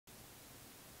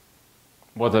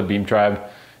What's up, Beam Tribe?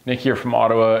 Nick here from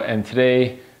Ottawa, and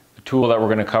today the tool that we're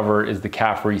going to cover is the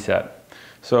calf reset.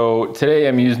 So today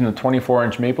I'm using the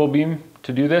 24-inch maple beam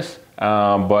to do this,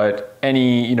 but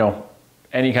any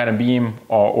kind of beam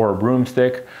or a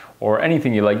broomstick or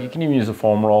anything you like. You can even use a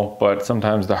foam roll, but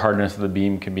sometimes the hardness of the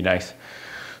beam can be nice.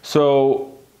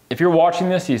 So if you're watching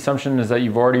this, the assumption is that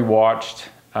you've already watched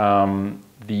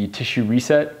the tissue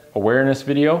reset awareness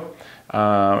video,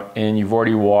 and you've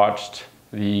already watched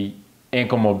the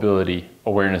ankle mobility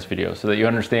awareness video, so that you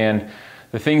understand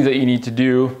the things that you need to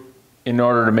do in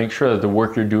order to make sure that the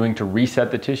work you're doing to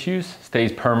reset the tissues stays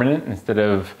permanent instead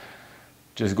of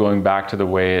just going back to the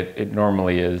way it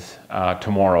normally is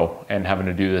tomorrow and having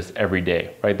to do this every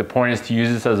day, right? The point is to use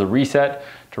this as a reset,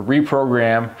 to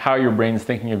reprogram how your brain's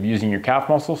thinking of using your calf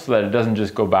muscle so that it doesn't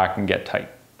just go back and get tight,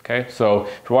 okay? So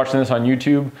if you're watching this on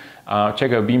YouTube,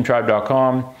 check out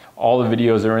beamtribe.com. All the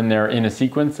videos are in there in a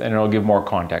sequence, and it'll give more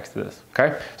context to this,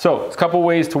 okay? So there's a couple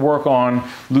ways to work on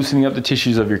loosening up the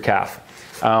tissues of your calf.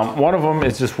 One of them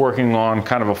is just working on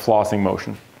kind of a flossing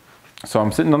motion. So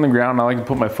I'm sitting on the ground, I like to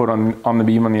put my foot on the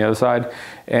beam on the other side,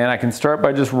 and I can start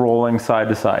by just rolling side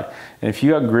to side. And if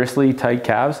you got gristly, tight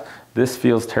calves, this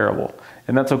feels terrible.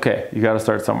 And that's okay, you gotta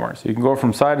start somewhere. So you can go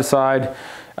from side to side,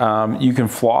 you can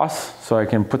floss, so I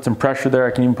can put some pressure there, I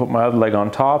can even put my other leg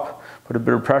on top, put a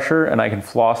bit of pressure, and I can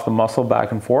floss the muscle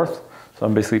back and forth. So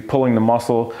I'm basically pulling the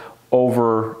muscle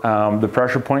over the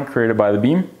pressure point created by the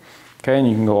beam. Okay, and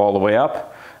you can go all the way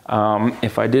up.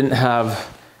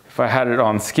 If I had it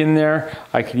on skin there,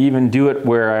 I could even do it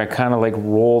where I kind of like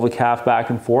roll the calf back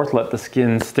and forth, let the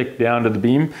skin stick down to the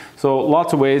beam. So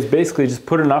lots of ways, basically just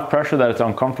put enough pressure that it's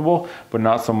uncomfortable, but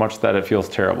not so much that it feels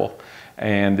terrible.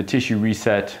 And the tissue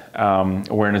reset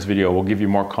awareness video will give you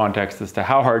more context as to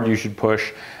how hard you should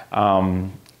push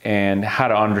and how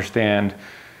to understand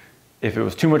if it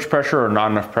was too much pressure or not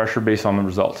enough pressure based on the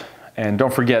result. And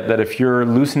don't forget that if you're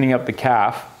loosening up the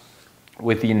calf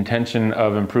with the intention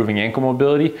of improving ankle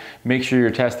mobility, make sure you're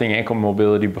testing ankle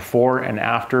mobility before and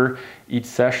after each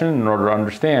session in order to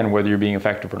understand whether you're being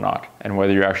effective or not, and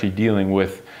whether you're actually dealing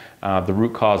with the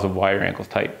root cause of why your ankle's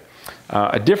tight.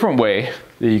 A different way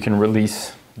that you can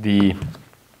release the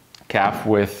calf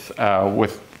with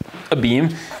a beam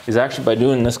is actually by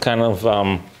doing this kind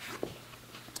of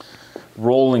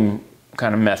rolling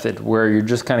kind of method, where you're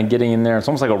just kind of getting in there. It's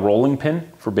almost like a rolling pin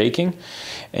for baking,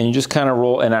 and you just kind of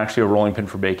roll. And actually a rolling pin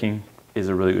for baking is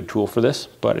a really good tool for this,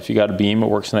 but if you got a beam, it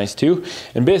works nice too.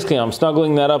 And basically I'm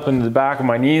snuggling that up into the back of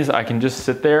my knees. I can just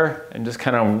sit there and just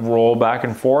kind of roll back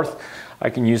and forth. I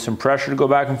can use some pressure to go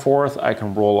back and forth. I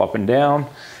can roll up and down,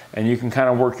 and you can kind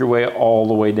of work your way all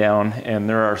the way down. And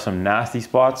there are some nasty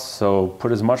spots, so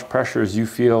put as much pressure as you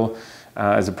feel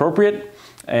is appropriate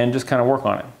and just kind of work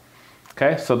on it.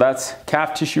 Okay, so that's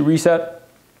calf tissue reset.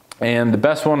 And the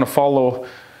best one to follow,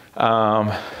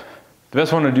 the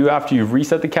best one to do after you've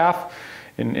reset the calf,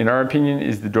 in our opinion,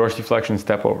 is the dorsiflexion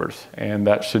step overs. And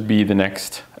that should be the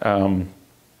next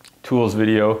tools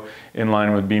video in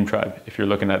line with Beam Tribe if you're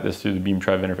looking at this through the Beam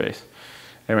Tribe interface.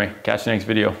 Anyway, catch you next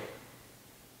video.